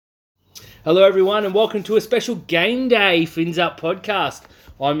Hello, everyone, and welcome to a special Game Day Fins Up podcast.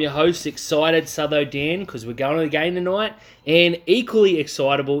 I'm your host, excited Southo Dan, because we're going to the game tonight. And equally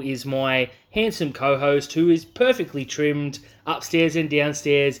excitable is my handsome co-host, who is perfectly trimmed upstairs and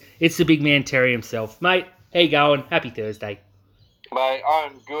downstairs. It's the big man Terry himself. Mate, how you going? Happy Thursday. Mate,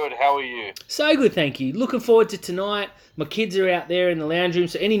 I'm good. How are you? So good, thank you. Looking forward to tonight. My kids are out there in the lounge room,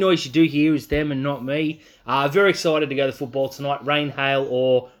 so any noise you do hear is them and not me. Very excited to go to football tonight, rain, hail,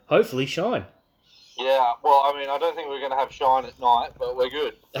 or hopefully shine. Yeah, well, I mean, I don't think we're going to have shine at night, but we're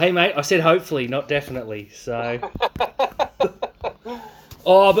good. Hey, mate, I said hopefully, not definitely. So,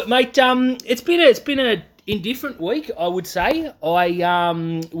 but mate, it's been a indifferent week, I would say.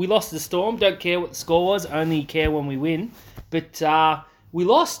 We lost the Storm. Don't care what the score was. Only care when we win. But we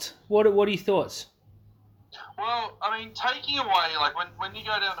lost. What are your thoughts? Well, I mean, taking away, like, when you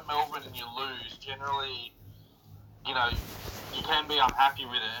go down to Melbourne and you lose, generally, you know, you can be unhappy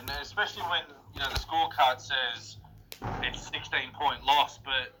with it. And especially when, you know, the scorecard says it's 16-point loss.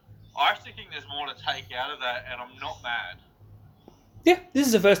 But I actually think there's more to take out of that, and I'm not mad. Yeah, this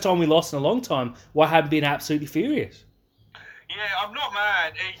is the first time we lost in a long time. Well, I have been absolutely furious. Yeah, I'm not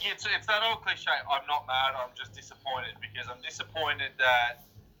mad. It's that old cliche, I'm not mad, I'm just disappointed. Because I'm disappointed that,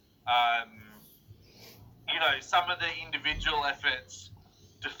 you know, some of the individual efforts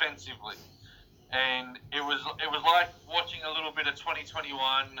defensively. And it was like watching a little bit of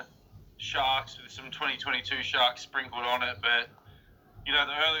 2021 Sharks with some 2022 Sharks sprinkled on it. But, you know,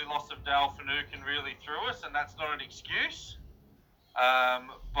 the early loss of Dale Finucane really threw us, and that's not an excuse.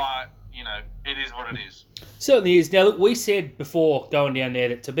 But, you know, it is what it is. Certainly is. Now, look, we said before going down there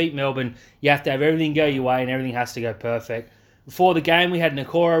that to beat Melbourne, you have to have everything go your way and everything has to go perfect. Before the game, we had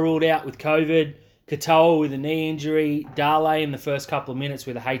Nakora ruled out with COVID, Katoa with a knee injury, Dale in the first couple of minutes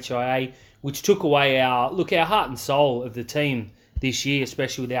with a HIA, which took away our heart and soul of the team this year,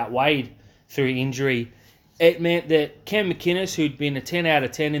 especially without Wade through injury. It meant that Cam McInnes, who'd been a 10 out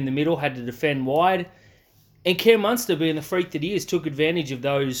of 10 in the middle, had to defend wide. And Cam Munster, being the freak that he is, took advantage of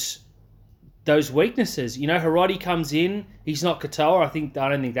those weaknesses. You know, Hiroti comes in. He's not Katoa. I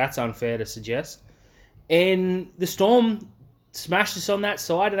don't think that's unfair to suggest. And the Storm smashed us on that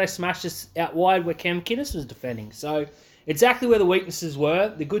side, and they smashed us out wide where Cam McInnes was defending. So exactly where the weaknesses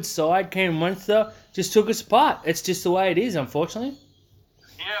were. The good side, Cam Munster, just took us apart. It's just the way it is, unfortunately.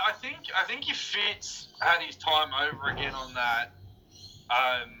 Yeah, I think if Fitz had his time over again on that,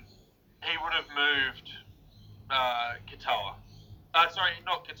 he would have moved Katoa. Sorry,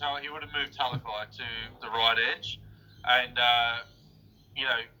 not Katoa. He would have moved Talakai to the right edge and, you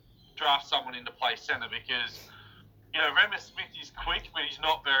know, draft someone into play centre because, you know, Remus Smith is quick, but he's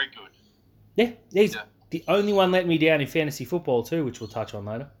not very good. Yeah, he's the only one letting me down in fantasy football too, which we'll touch on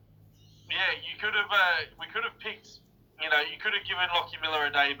later. Yeah, we could have picked, you know, you could have given Lockie Miller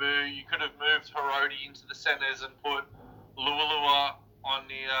a debut. You could have moved Hiroti into the centres and put Lualua on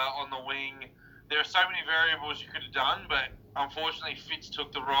the wing. There are so many variables you could have done, but unfortunately Fitz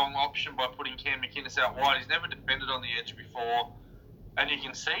took the wrong option by putting Cam McInnes out wide. He's never defended on the edge before, and you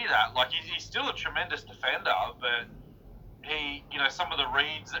can see that. Like, he's still a tremendous defender, but he, you know, some of the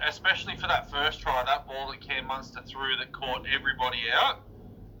reads, especially for that first try, that ball that Cam Munster threw that caught everybody out,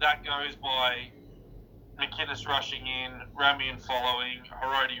 that goes by McInnes rushing in, Ramian following,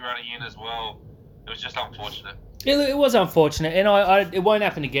 Hiroti running in as well. It was just unfortunate. It was unfortunate, and it won't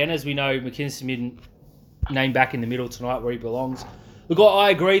happen again, as we know McInnes didn't name back in the middle tonight where he belongs. Look,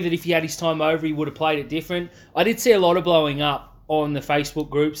 I agree that if he had his time over, he would have played it different. I did see a lot of blowing up on the Facebook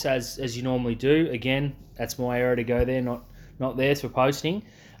groups, as you normally do. Again, that's my era to go there, not theirs for posting.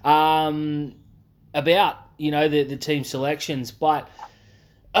 About, you know, the team selections, but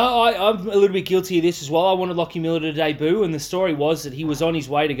I'm a little bit guilty of this as well. I wanted Lockie Miller to debut, and the story was that he was on his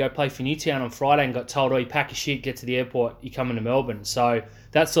way to go play for Newtown on Friday and got told, you pack your shit, get to the airport, you're coming to Melbourne. So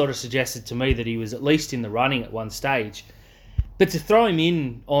that sort of suggested to me that he was at least in the running at one stage. But to throw him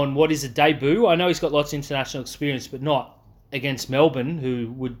in on what is a debut, I know he's got lots of international experience, but not against Melbourne,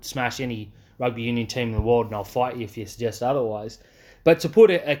 who would smash any rugby union team in the world, and I'll fight you if you suggest otherwise. But to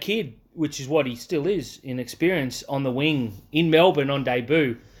put a kid, which is what he still is in experience, on the wing in Melbourne on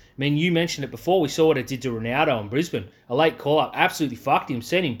debut. I mean, you mentioned it before. We saw what it did to Ronaldo in Brisbane. A late call-up absolutely fucked him,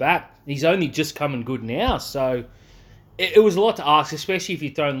 sent him back. He's only just coming good now. So it was a lot to ask, especially if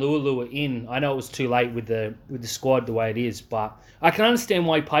you've thrown Lualua in. I know it was too late with the squad the way it is, but I can understand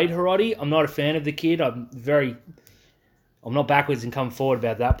why he played Hiroti. I'm not a fan of the kid. I'm not backwards and come forward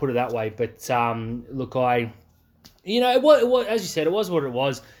about that, put it that way. But look, it was, as you said, it was what it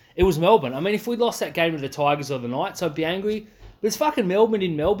was. It was Melbourne. I mean, if we'd lost that game to the Tigers or the Knights, I'd be angry. But it's fucking Melbourne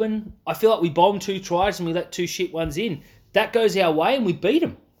in Melbourne. I feel like we bombed 2 tries and we let 2 shit ones in. That goes our way and we beat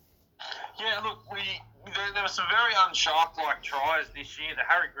them. Yeah, look, there were some very unshark-like tries this year. The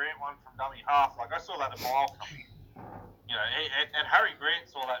Harry Grant one from dummy half, like I saw that a mile coming. You know, and Harry Grant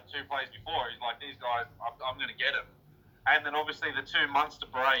saw that 2 plays before. He's like, these guys, I'm going to get them. And then obviously the 2 Munster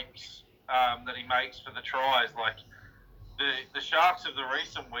breaks that he makes for the tries, like the Sharks of the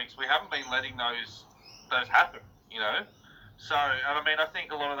recent weeks, we haven't been letting those happen. You know, so and I mean I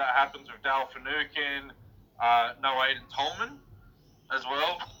think a lot of that happens with Dale Finucane, no Aiden Tolman as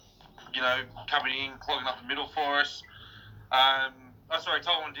well. You know, coming in, clogging up the middle for us.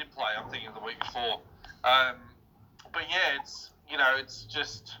 Tolman did play. I'm thinking of the week before. But yeah, it's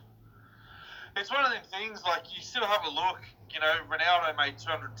just one of them things. Like you still have a look. You know, Ronaldo made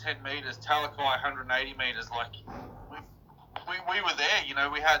 210 meters, Talakai 180 meters. Like we were there. You know,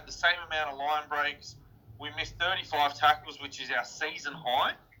 we had the same amount of line breaks. We missed 35 tackles, which is our season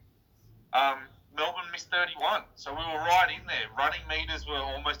high. Melbourne missed 31, so we were right in there. Running meters were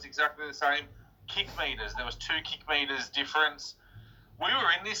almost exactly the same. Kick meters, there was 2 kick meters difference. We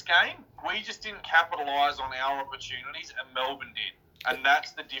were in this game. We just didn't capitalise on our opportunities, and Melbourne did, and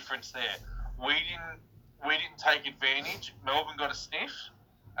that's the difference there. We didn't take advantage. Melbourne got a sniff,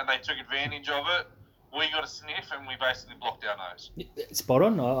 and they took advantage of it. We got a sniff, and we basically blocked our nose. Spot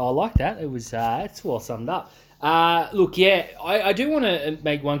on. I like that. It was it's well summed up. Look, yeah, I do want to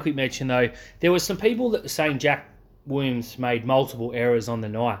make one quick mention though. There were some people that were saying Jack Williams made multiple errors on the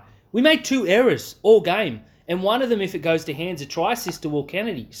night. We made 2 errors all game, and one of them, if it goes to hands, a try assist to Will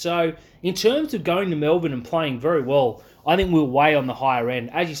Kennedy. So in terms of going to Melbourne and playing very well, I think we're way on the higher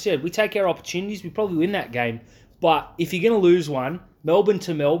end. As you said, we take our opportunities, we probably win that game. But if you're going to lose one, Melbourne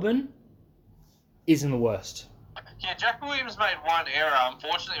to Melbourne isn't the worst. Yeah, Jack Williams made 1 error.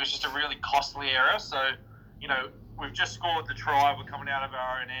 Unfortunately, it was just a really costly error. So, you know, we've just scored the try. We're coming out of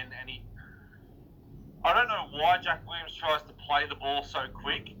our own end, and I don't know why Jack Williams tries to play the ball so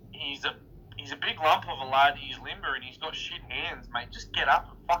quick. He's a big lump of a lad. He's limber and he's got shit hands, mate. Just get up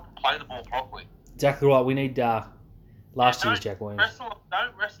and fucking play the ball properly. Exactly right. We need last year's Jack Williams.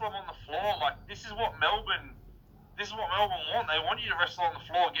 Don't wrestle him on the floor. Like this is what Melbourne want. They want you to wrestle on the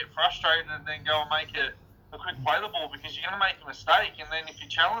floor, get frustrated, and then go and make a quick play the ball because you're going to make a mistake, and then if you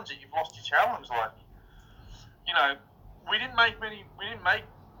challenge it, you've lost your challenge. Like, you know, we didn't make many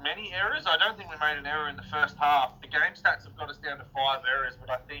errors. I don't think we made an error in the first half. The game stats have got us down to 5 errors, but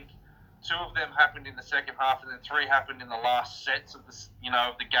I think 2 of them happened in the second half, and then 3 happened in the last sets of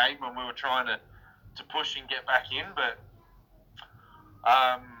the game when we were trying to push and get back in. But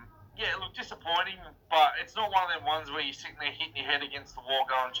yeah, look, disappointing, but it's not one of them ones where you're sitting there hitting your head against the wall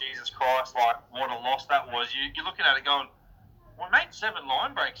going, Jesus Christ, like, what a loss that was. You're looking at it going, we made 7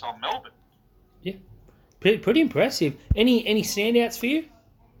 line breaks on Melbourne. Yeah, pretty impressive. Any standouts for you?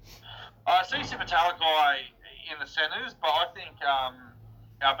 I see Talakai in the centres, but I think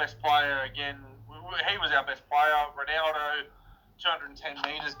our best player, again, he was our best player. Ronaldo, 210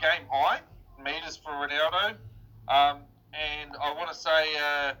 metres, game high metres for Ronaldo. And I want to say,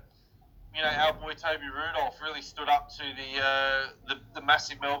 our boy Toby Rudolph really stood up to the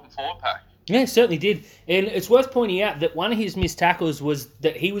massive Melbourne forward pack. Yeah, certainly did. And it's worth pointing out that one of his missed tackles was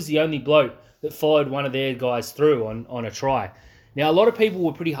that he was the only bloke that followed one of their guys through on a try. Now, a lot of people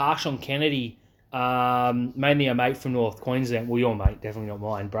were pretty harsh on Kennedy, mainly a mate from North Queensland. Well, your mate, definitely not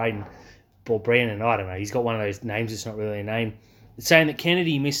mine, Braden. Or Brandon, I don't know. He's got one of those names, it's not really a name. Saying that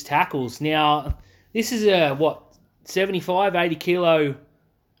Kennedy missed tackles. Now, this is a, 75, 80 kilo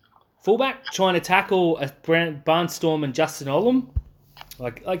fullback trying to tackle a Barnstorm and Justin Olam?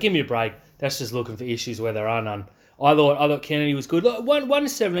 Like, give me a break. That's just looking for issues where there are none. I thought Kennedy was good. 1 to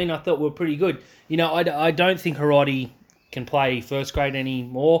 17, I thought were pretty good. You know, I don't think Hiroti can play first grade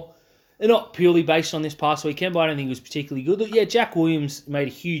anymore. They're not purely based on this past weekend, but I don't think it was particularly good. Yeah, Jack Williams made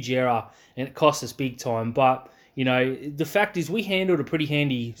a huge error, and it cost us big time. But, you know, the fact is we handled a pretty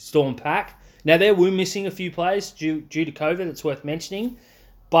handy Storm pack. Now, they were missing a few players due to COVID. It's worth mentioning.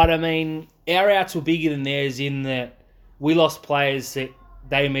 But, I mean, our outs were bigger than theirs in that we lost players that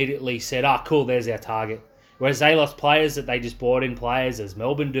they immediately said, cool, there's our target. Whereas they lost players that they just brought in players, as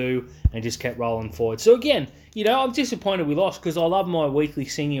Melbourne do, and just kept rolling forward. So, again, you know, I'm disappointed we lost because I love my weekly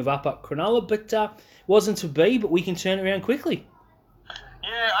senior of up Cronulla, but wasn't to be, but we can turn it around quickly.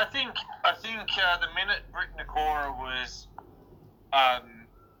 Yeah, I think the minute Britt Nakora was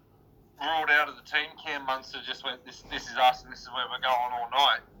ruled out of the team, Cam Munster just went, this is us and this is where we're going all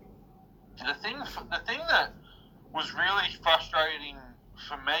night. The thing that was really frustrating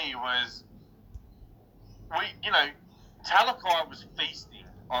for me was Talakai was feasting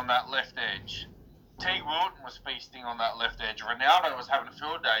on that left edge. Teague Wilton was feasting on that left edge. Ronaldo was having a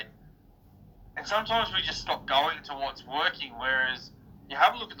field day. And sometimes we just stop going to what's working, whereas you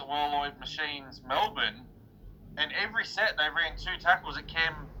have a look at the Well-Oiled Machines Melbourne, and every set they ran 2 tackles at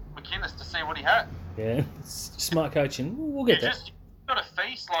Cam McInnes to see what he had. Yeah, it's smart coaching. We'll get that. You've got to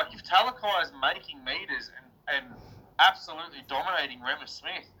feast. Like, if Talakai is making meters and absolutely dominating Remus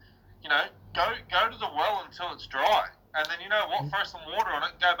Smith, go to the well until it's dry. And then, you know what, throw some water on it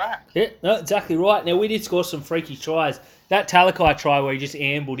and go back. Yeah, no, exactly right. Now, we did score some freaky tries. That Talakai try where he just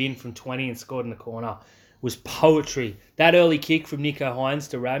ambled in from 20 and scored in the corner was poetry. That early kick from Nico Hines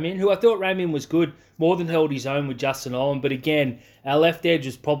to Ramin, who I thought Ramin was good, more than held his own with Justin Olam. But again, our left edge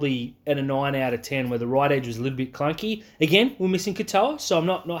was probably at a 9 out of 10, where the right edge was a little bit clunky. Again, we're missing Katoa, so I'm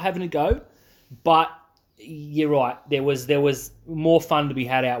not having a go. But you're right. There was more fun to be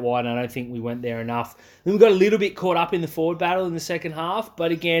had out wide, and I don't think we went there enough. Then we got a little bit caught up in the forward battle in the second half.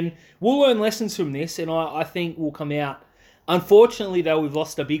 But again, we'll learn lessons from this, and I think we'll come out. Unfortunately, though, we've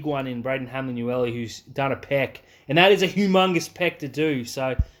lost a big one in Braden Hamlin-Uele, who's done a pec, and that is a humongous pec to do.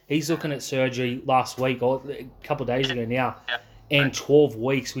 So he's looking at surgery last week, or a couple of days ago now, and 12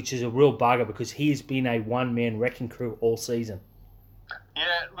 weeks, which is a real bugger because he has been a one-man wrecking crew all season. Yeah,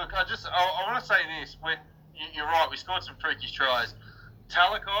 look, I want to say this. When you're right, we scored some freakish tries.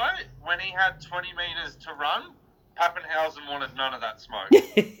 Talakai, when he had 20 metres to run, Pappenhausen wanted none of that smoke.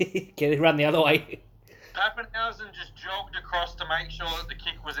 Get it run the other way. Pappenhausen just jogged across to make sure that the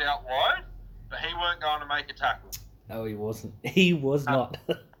kick was out wide, but he weren't going to make a tackle. No, he wasn't. He was not.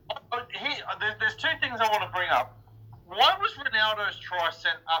 There's 2 things I want to bring up. Why was Ronaldo's try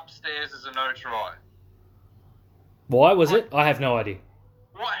sent upstairs as a no try? Why was it? I have no idea.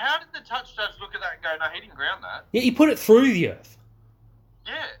 How did the touch judge look at that and go, no, he didn't ground that? Yeah, he put it through the earth.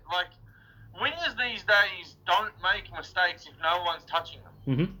 Yeah, like, wingers these days don't make mistakes if no one's touching them.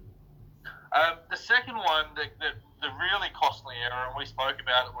 Mm-hmm. The second one, the really costly error, and we spoke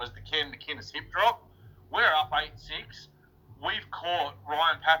about it, was the Cam McInnes hip drop. We're up 8-6. We've caught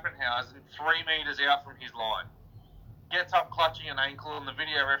Ryan Pappenhausen 3 metres out from his line. Gets up clutching an ankle, and the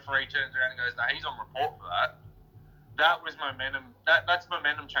video referee turns around and goes, no, he's on report for that. That was momentum. That's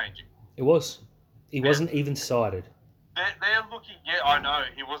momentum changing. It was. He wasn't even sighted. They're looking. Yeah, I know.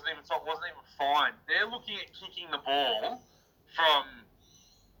 He wasn't even fine. They're looking at kicking the ball from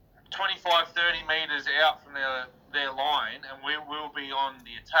 25, 30 metres out from their line, and we will be on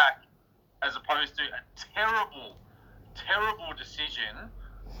the attack, as opposed to a terrible, terrible decision.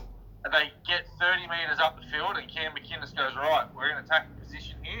 They get 30 metres up the field, and Cam McInnes goes, right, we're in attacking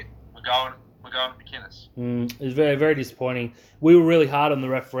position here. We're going to McInnes. It was very, very disappointing. We were really hard on the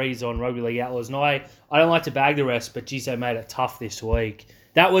referees on Rugby League Outlaws, and I don't like to bag the refs, but geez, they made it tough this week.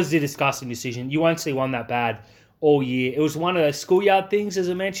 That was the disgusting decision. You won't see one that bad all year. It was one of those schoolyard things, as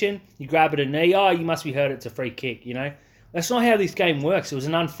I mentioned. You grab it a knee, you must be hurt, it's a free kick, That's not how this game works. It was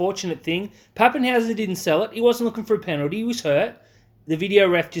an unfortunate thing. Pappenhausen didn't sell it. He wasn't looking for a penalty. He was hurt. The video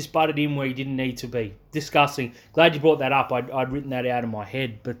ref just butted in where he didn't need to be. Disgusting. Glad you brought that up. I'd written that out in my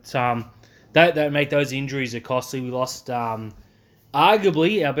head. But don't make those injuries are costly. We lost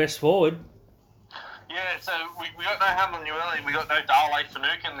arguably our best forward. Yeah, so we got no Hamlin-Uele and we got no Dale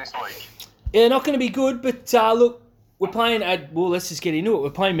Finucane this week. Yeah, not going to be good. But look, we're playing let's just get into it. We're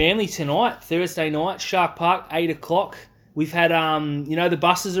playing Manly tonight, Thursday night, Shark Park, 8 o'clock. We've had, the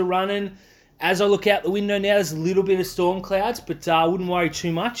buses are running. As I look out the window now, there's a little bit of storm clouds, but I wouldn't worry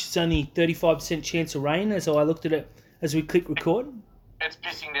too much. It's only 35% chance of rain as I looked at it as we click record. It's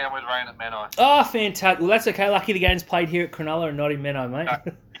pissing down with rain at Menai. Oh, fantastic. Well, that's okay. Lucky the game's played here at Cronulla and not in Menai, mate.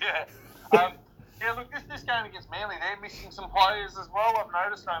 Yeah. Look, this game against Manly, they're missing some players as well. I've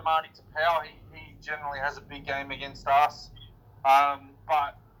noticed no Marty Tapau. He generally has a big game against us.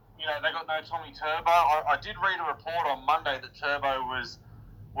 But, they got no Tommy Turbo. I did read a report on Monday that Turbo was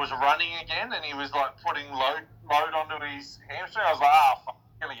running again, and he was putting load onto his hamstring. I was like,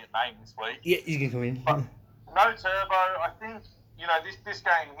 he's going to get named this week. Yeah, he's going to come in. But no Turbo. I think, this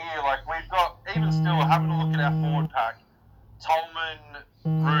game here, we've got, even still, having a look at our forward pack, Tolman,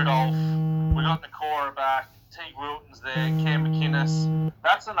 Rudolph, we got Nakora back, Teague Wilton's there, Cam McInnes.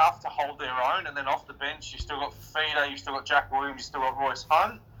 That's enough to hold their own, and then off the bench, you've still got Fafita, you've still got Jack Williams, you've still got Royce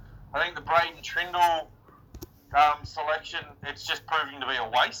Hunt. I think the Braden Trindle selection, it's just proving to be a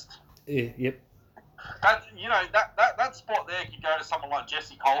waste. Yeah, yep. That spot there could go to someone like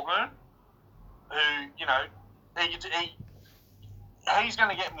Jesse Colburn, who, he's going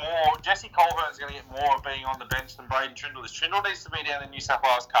to get more. Jesse Colburn's going to get more of being on the bench than Braden Trindle is. Trindle needs to be down in New South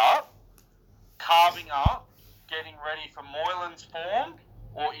Wales carving up, getting ready for Moylan's form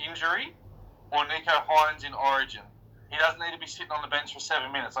or injury, or Nico Hines in Origin. He doesn't need to be sitting on the bench for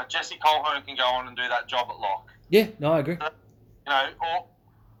 7 minutes. Jesse Colburn can go on and do that job at lock. Yeah, no, I agree. Or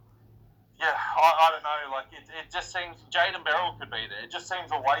Yeah, I don't know. Like it just seems Jaden Beryl could be there. It just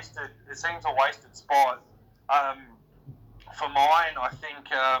seems a wasted. It seems a wasted spot. For mine, I think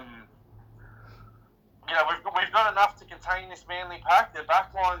we've got enough to contain this Manly pack. Their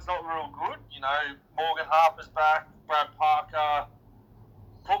backline's not real good. Morgan Harper's back, Brad Parker.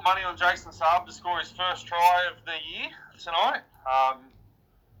 Put money on Jason Saab to score his first try of the year tonight.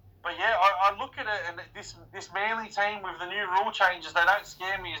 But yeah, I look at it, and this Manly team with the new rule changes, they don't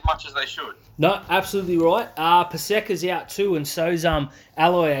scare me as much as they should. No, absolutely right. Paseka's out too, and so's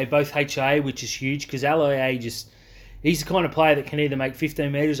Aloiai, both HIA, which is huge because Aloiai he's the kind of player that can either make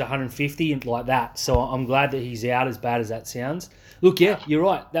 15 metres, 150, and like that. So I'm glad that he's out, as bad as that sounds. Look, yeah, you're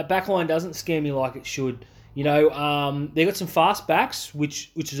right. That back line doesn't scare me like it should. They got some fast backs, which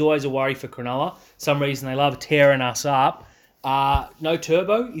is always a worry for Cronulla. Some reason they love tearing us up. No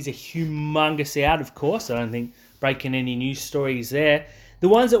Turbo is a humongous out, of course. I don't think breaking any news stories there. The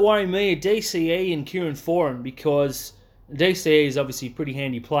ones that worry me are DCE and Kieran Foran, because DCE is obviously a pretty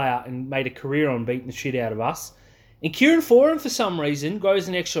handy player and made a career on beating the shit out of us. And Kieran Foran, for some reason, grows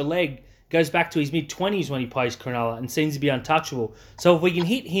an extra leg, goes back to his mid-20s when he plays Cronulla and seems to be untouchable. So if we can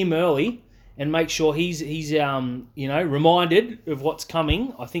hit him early and make sure he's reminded of what's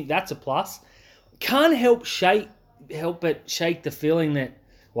coming, I think that's a plus. Can't help but shake the feeling that,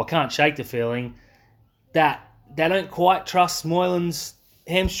 well, I can't shake the feeling that they don't quite trust Moylan's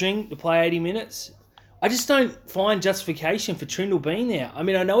hamstring to play 80 minutes. I just don't find justification for Trindle being there. I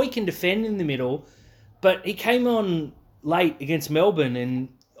mean, I know he can defend in the middle, but he came on late against Melbourne and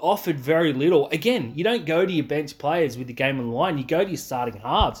offered very little. Again, you don't go to your bench players with the game on the line. You go to your starting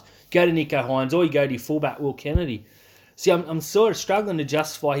halves. Go to Nicho Hynes, or you go to your fullback, Will Kennedy. See, I'm sort of struggling to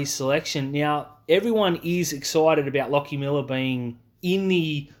justify his selection. Now, everyone is excited about Lockie Miller being in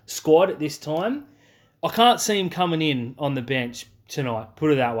the squad at this time. I can't see him coming in on the bench tonight,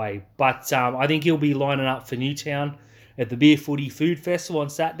 put it that way. But I think he'll be lining up for Newtown at the Beer Footy Food Festival on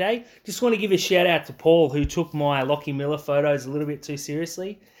Saturday. Just want to give a shout out to Paul, who took my Lockie Miller photos a little bit too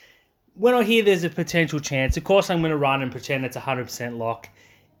seriously. When I hear there's a potential chance, of course I'm going to run and pretend it's 100% lock.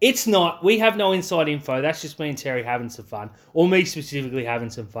 It's not. We have no inside info. That's just me and Terry having some fun. Or me specifically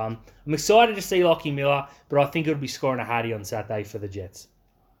having some fun. I'm excited to see Lockie Miller, but I think it'll be scoring a hardy on Saturday for the Jets.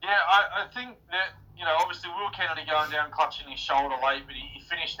 Yeah, I think that, obviously Will Kennedy going down clutching his shoulder late, but he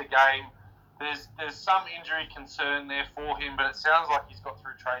finished the game. There's some injury concern there for him, but it sounds like he's got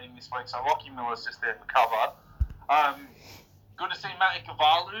through training this week, so Lockie Miller's just there for cover. Good to see Matt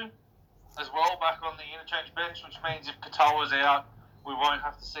Ikavalu as well back on the interchange bench, which means if Katoa's out, we won't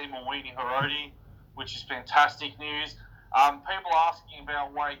have to see Mawini Harodi, which is fantastic news. People asking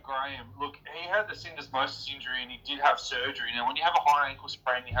about Wade Graham. Look, he had the syndesmosis injury and he did have surgery. Now, when you have a high ankle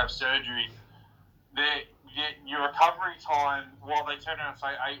sprain, you have surgery, your recovery time, while they turn around and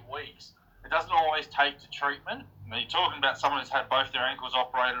say 8 weeks, it doesn't always take to treatment. Now, you're talking about someone who's had both their ankles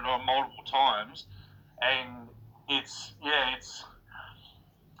operated on multiple times, and we're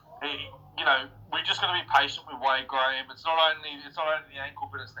just going to be patient with Wade Graham. It's not only the ankle,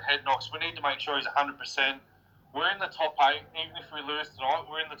 but it's the head knocks. We need to make sure he's 100%. We're in the top 8. Even if we lose tonight,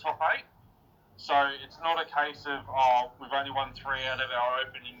 we're in the top 8. So it's not a case of, we've only won 3 out of our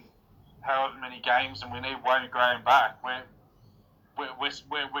opening however many games and we need Wade Graham back. We're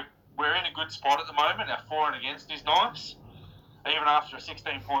in a good spot at the moment. Our for and against is nice. Even after a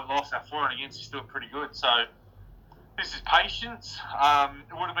 16-point loss, our for and against is still pretty good. So this is patience.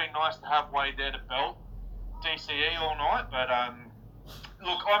 It would have been nice to have Wade there to belt DCE all night, but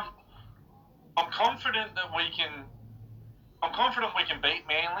look, I'm confident that we can. I'm confident we can beat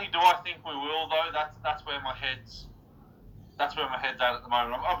Manly. Do I think we will though? That's where my head's. That's where my head's at the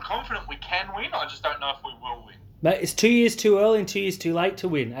moment. I'm confident we can win. I just don't know if we will win. Mate, it's 2 years too early and 2 years too late to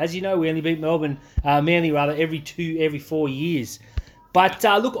win. As you know, we only beat Manly every 4 years. But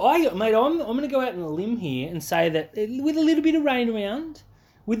look, I'm going to go out on a limb here and say that with a little bit of rain around,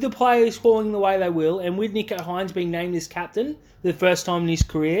 with the players falling the way they will, and with Nicho Hynes being named as captain for the first time in his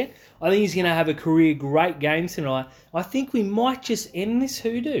career, I think he's going to have a career great game tonight. I think we might just end this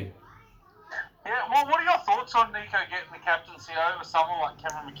hoodoo. Yeah, well, what are your thoughts on Nicho getting the captaincy over someone like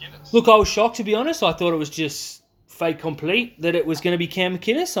Cameron McInnes? Look, I was shocked, to be honest. I thought it was just fake complete that it was going to be Cam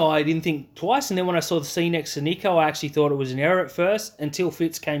McInnes. I didn't think twice, and then when I saw the C next to Nicho, I actually thought it was an error at first until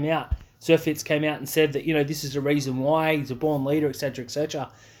Fitz came out. Sir Fitz came out and said that, this is the reason why he's a born leader, etc.,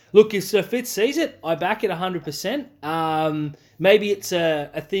 etc. Look, if Sir Fitz sees it, I back it 100%. Maybe it's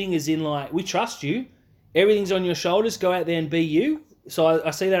a thing as in, like, we trust you. Everything's on your shoulders. Go out there and be you. So I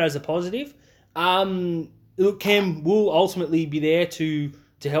see that as a positive. Look, Cam will ultimately be there to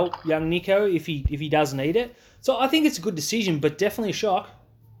help young Nicho if he does need it. So I think it's a good decision, but definitely a shock.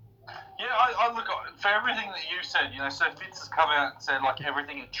 Yeah, I look for everything that you said. So Fitz has come out and said like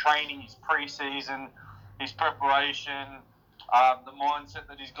everything in training, his pre-season, his preparation, the mindset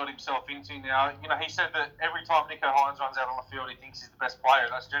that he's got himself into now. He said that every time Nico Hines runs out on the field, he thinks he's the best player.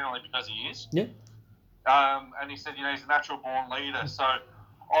 That's generally because he is. Yeah. And he said, he's a natural born leader. So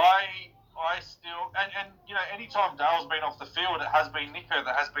I still and anytime Dale's been off the field, it has been Nico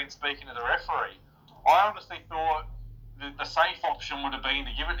that has been speaking to the referee. I honestly thought the safe option would have been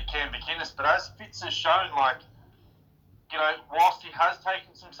to give it to Cam McInnes, but as Fitz has shown, whilst he has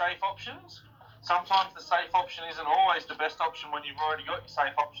taken some safe options, sometimes the safe option isn't always the best option when you've already got your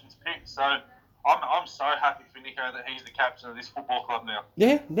safe options picked. So I'm so happy for Nico that he's the captain of this football club now.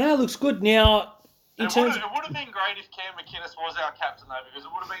 Yeah, now it looks good. Now, it would have been great if Cam McInnes was our captain, though, because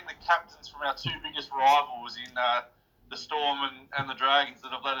it would have been the captains from our two biggest rivals in the Storm and the Dragons that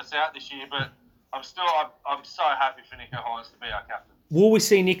have let us out this year, but I'm so happy for Nico Hines to be our captain. Will we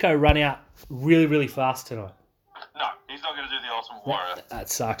see Nico run out really, really fast tonight? No, he's not going to do the Ultimate Warrior. That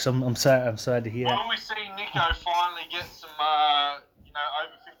sucks. I'm sad to hear that. Will we see Nico finally get some, over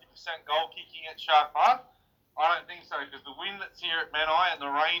 50% goal kicking at Shark Park? I don't think so, because the wind that's here at Menai and the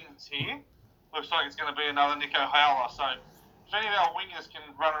rain that's here looks like it's going to be another Nico howler. So if any of our wingers can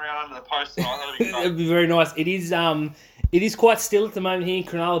run around under the post tonight, that'll be great. That'd be very nice. It is quite still at the moment here in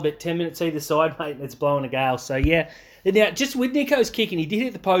Cronulla, but 10 minutes either side, mate, and it's blowing a gale. So, yeah. Now, just with Nico's kicking, he did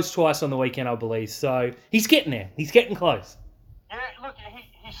hit the post twice on the weekend, I believe. So, he's getting there. He's getting close. Yeah, look,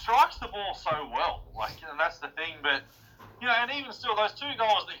 he strikes the ball so well. And that's the thing. But, and even still, those two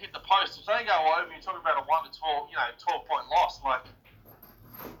goals that hit the post, if they go over, you're talking about a 1 to 12, 12-point loss.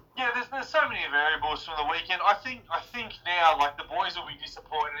 There's so many variables from the weekend. I think now, the boys will be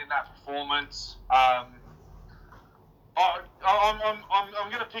disappointed in that performance. I'm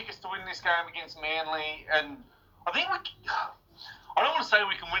going to pick us to win this game against Manly, and I think I don't want to say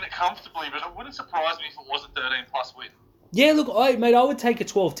we can win it comfortably, but it wouldn't surprise me if it was a 13-plus win. Yeah, look, I would take a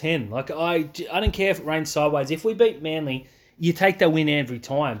 12-10. I don't care if it rains sideways. If we beat Manly, you take that win every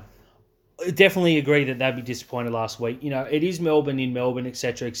time. I definitely agree that they'd be disappointed last week. It is Melbourne in Melbourne,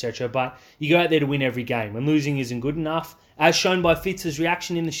 etc., but you go out there to win every game, and losing isn't good enough, as shown by Fitz's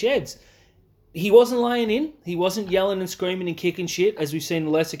reaction in the sheds. He wasn't laying in. He wasn't yelling and screaming and kicking shit, as we've seen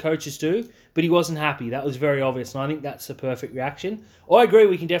the lesser coaches do, but he wasn't happy. That was very obvious, and I think that's the perfect reaction. I agree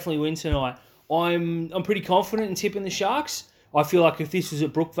we can definitely win tonight. I'm pretty confident in tipping the Sharks. I feel like if this was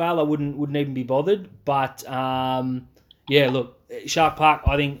at Brookvale, I wouldn't even be bothered. But, yeah, look, Shark Park,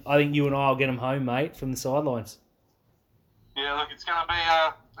 I think you and I will get them home, mate, from the sidelines. Yeah, look, it's going to be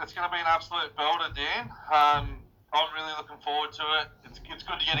an absolute belter, Dan. I'm really looking forward to it. It's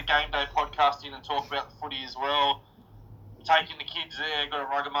good to get a game day podcast in and talk about the footy as well. Taking the kids there, got to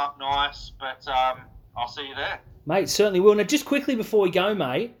rug them up nice, but I'll see you there. Mate, certainly will. Now, just quickly before we go,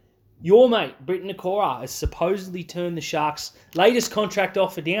 mate, your mate, Briton Nikora, has supposedly turned the Sharks' latest contract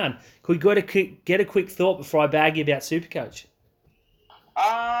offer down. Could we get a quick thought before I bag you about Supercoach?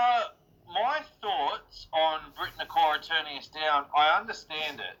 My thoughts on Briton Nikora turning us down, I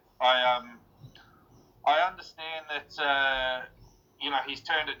understand it. I understand that, he's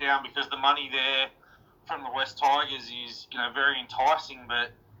turned it down because the money there from the West Tigers is, very enticing,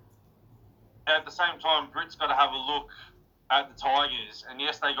 but at the same time, Brit's got to have a look at the Tigers. And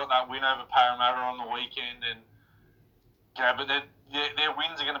yes, they got that win over Parramatta on the weekend, and but their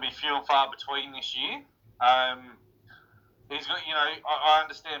wins are going to be few and far between this year. He's got, I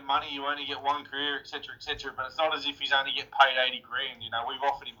understand money, you only get one career, etc., but it's not as if he's only getting paid $80,000. We've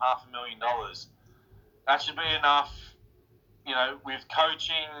offered him $500,000. That should be enough. With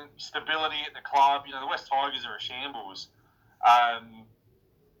coaching, stability at the club, the West Tigers are a shambles.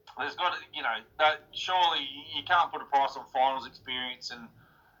 There's got to, that surely you can't put a price on finals experience and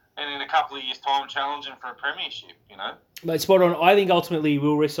in a couple of years' time challenging for a premiership, Mate, spot on. I think ultimately he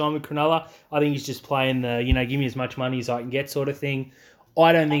will resign with Cronulla. I think he's just playing the, give me as much money as I can get sort of thing.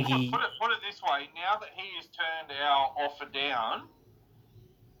 I don't think he... Put it this way, now that he has turned our offer down,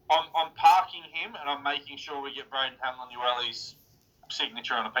 I'm parking him and I'm making sure we get Braden Hamlin-Ueli's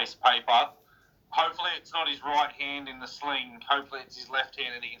signature on a piece of paper. Hopefully it's not his right hand in the sling. Hopefully it's his left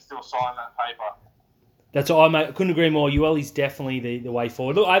hand and he can still sign that paper. That's all, mate. I couldn't agree more. Ueli's definitely the way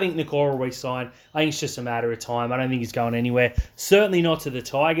forward. Look, I think Nikora will resign. I think it's just a matter of time. I don't think he's going anywhere. Certainly not to the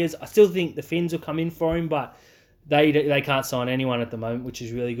Tigers. I still think the Finns will come in for him, but they can't sign anyone at the moment, which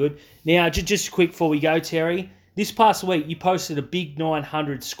is really good. Now, just quick before we go, Terry. This past week, you posted a big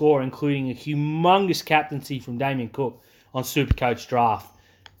 900 score, including a humongous captaincy from Damien Cook on Supercoach Draft.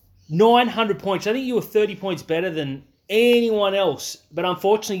 900 points. I think you were 30 points better than anyone else, but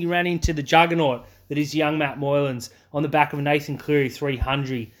unfortunately you ran into the juggernaut that is young Matt Moylan's on the back of Nathan Cleary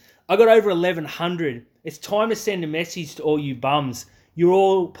 300. I got over 1,100. It's time to send a message to all you bums. You're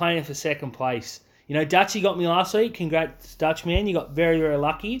all playing for second place. You know, Dutchy got me last week. Congrats, Dutch man. You got very, very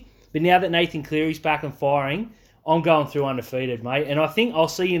lucky. But now that Nathan Cleary's back and firing, I'm going through undefeated, mate. And I think I'll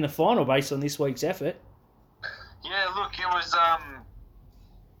see you in the final based on this week's effort. Yeah, look, it was I'm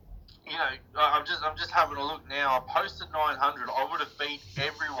just having a look now. I posted 900. I would have beat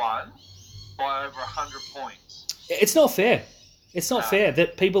everyone by over 100 points. It's not fair. It's not fair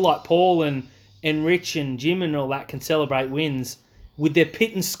that people like Paul and Rich and Jim and all that can celebrate wins with their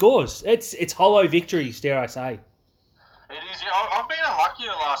pittance scores. It's hollow victories, dare I say. It is. I've been unlucky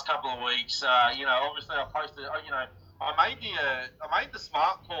the last couple of weeks. Obviously I posted. I made the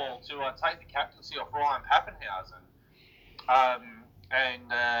smart call to take the captaincy off Ryan Pappenhausen,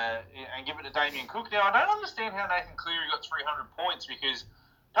 and give it to Damien Cook. Now I don't understand how Nathan Cleary got 300 points because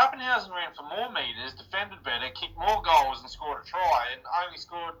Pappenhausen ran for more metres, defended better, kicked more goals, and scored a try, and only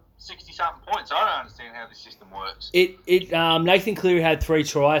scored 60-something points. I don't understand how this system works. Nathan Cleary had 3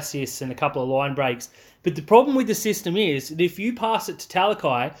 try assists and a couple of line breaks. But the problem with the system is that if you pass it to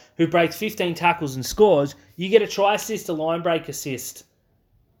Talakai, who breaks 15 tackles and scores, you get a try assist, a line break assist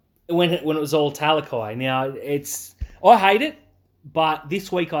when it was all Talakai. Now, I hate it, but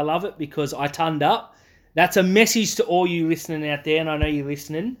this week I love it because I turned up. That's a message to all you listening out there, and I know you're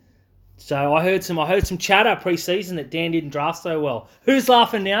listening. So I heard some chatter pre-season that Dan didn't draft so well. Who's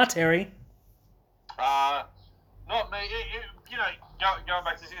laughing now, Terry? Not me. Going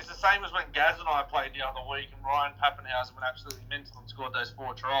back to this, it's the same as when Gaz and I played the other week, and Ryan Pappenhausen went absolutely mental and scored those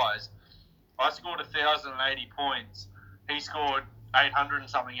 4 tries. I scored 1,080 points. He scored 800 and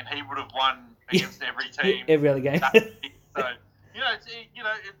something, and he would have won against every team. Every other game. So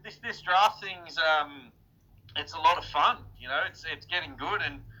this draft thing's it's a lot of fun. It's getting good,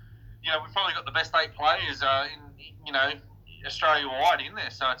 and we've probably got the best 8 players in Australia-wide in there,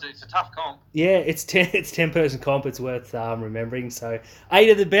 so it's a tough comp. Yeah, it's 10-person comp. It's worth remembering. So 8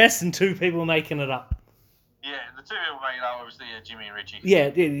 of the best and 2 people making it up. Yeah, the 2 people making it up, obviously, are Jimmy and Richie. Yeah,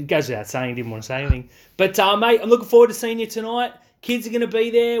 it goes without saying. Didn't want to say anything. But, mate, I'm looking forward to seeing you tonight. Kids are going to be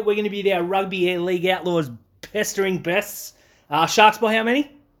there. We're going to be there. Rugby League Outlaws pestering bests. Sharks by how many?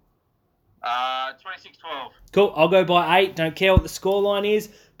 26-12. Cool. I'll go by 8. Don't care what the scoreline is,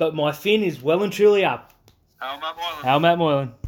 but my fin is well and truly up. Matt Moylan. Matt Moylan.